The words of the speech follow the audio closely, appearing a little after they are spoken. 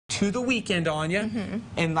to the weekend on you,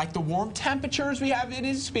 and like the warm temperatures we have been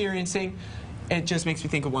experiencing, it just makes me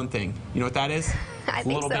think of one thing. You know what that is? I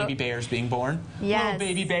think Little so. baby bears being born. Yes. Little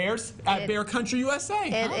baby bears at Bear Country, USA.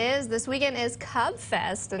 It is. This weekend is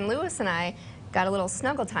Cubfest, and Lewis and I got a little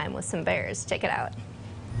snuggle time with some bears. Check it out.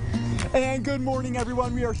 And good morning,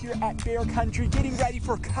 everyone. We are here at Bear Country getting ready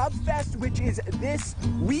for Cubfest, which is this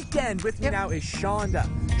weekend. With me now is Shonda.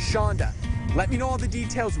 Shonda, let me know all the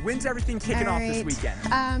details. When's everything kicking off this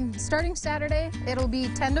weekend? Starting Saturday, it'll be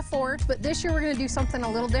 10 to 4, but this year we're going to do something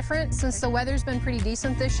a little different. Since the weather's been pretty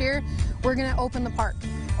decent this year, we're going to open the park.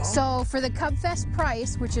 So for the Cubfest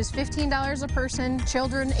price, which is $15 a person,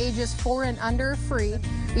 children ages 4 and under free,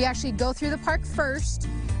 we actually go through the park first,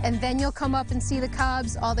 and then you'll come up and see the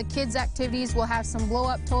Cubs. All the kids' activities, we'll have some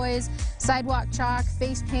blow-up toys, sidewalk chalk,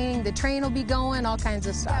 face painting, the train will be going, all kinds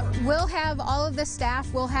of stuff. We'll have all of the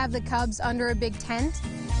staff, we'll have the Cubs under a big tent,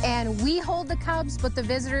 and we hold the Cubs, but the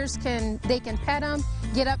visitors can pet them,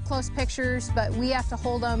 get up close pictures, but we have to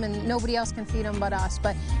hold them and nobody else can feed them but us.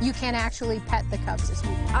 But you can actually pet the Cubs this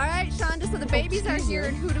week. All right, Shonda, so the babies are here,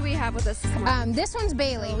 and who do we have with us this morning? This one's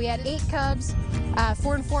Bailey. We had 8 Cubs,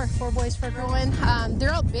 4 and 4 boys for a girl.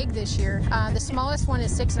 They're all big this year. The smallest one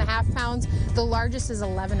is 6.5 pounds. The largest is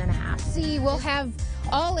 11.5. See, we'll have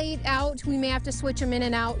all 8 out. We may have to switch them in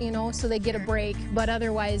and out, you know, so they get a break. But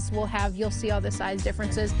otherwise, you'll see all the size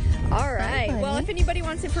differences. All right. Well, if anybody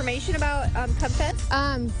wants information about Cubfest?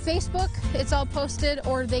 Facebook, it's all posted,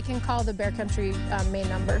 or they can call the Bear Country main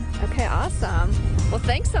number. Okay, awesome. Well,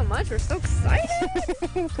 thanks so much. We're so excited.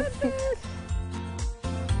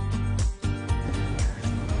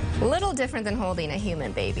 A little different than holding a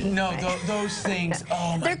human baby. No, right? those things.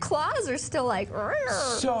 Oh my! Their claws are still like.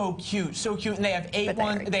 So cute, so cute. And they have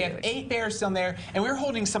have 8 bears down there, and we're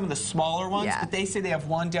holding some of the smaller ones. Yeah. But they say they have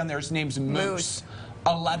one down there. His name's Moose.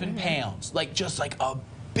 11 pounds, just like a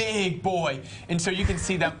big boy. And so you can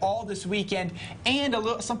see them all this weekend, and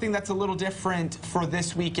something that's a little different for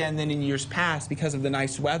this weekend than in years past because of the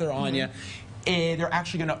nice weather on you. They're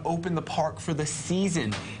actually going to open the park for the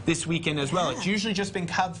season this weekend as well. It's usually just been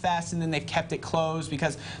Cubfest, and then they've kept it closed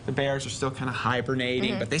because the bears are still kind of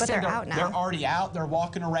hibernating. But they said they're already out. They're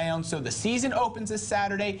walking around. So the season opens this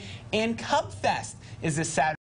Saturday, and Cubfest is this Saturday.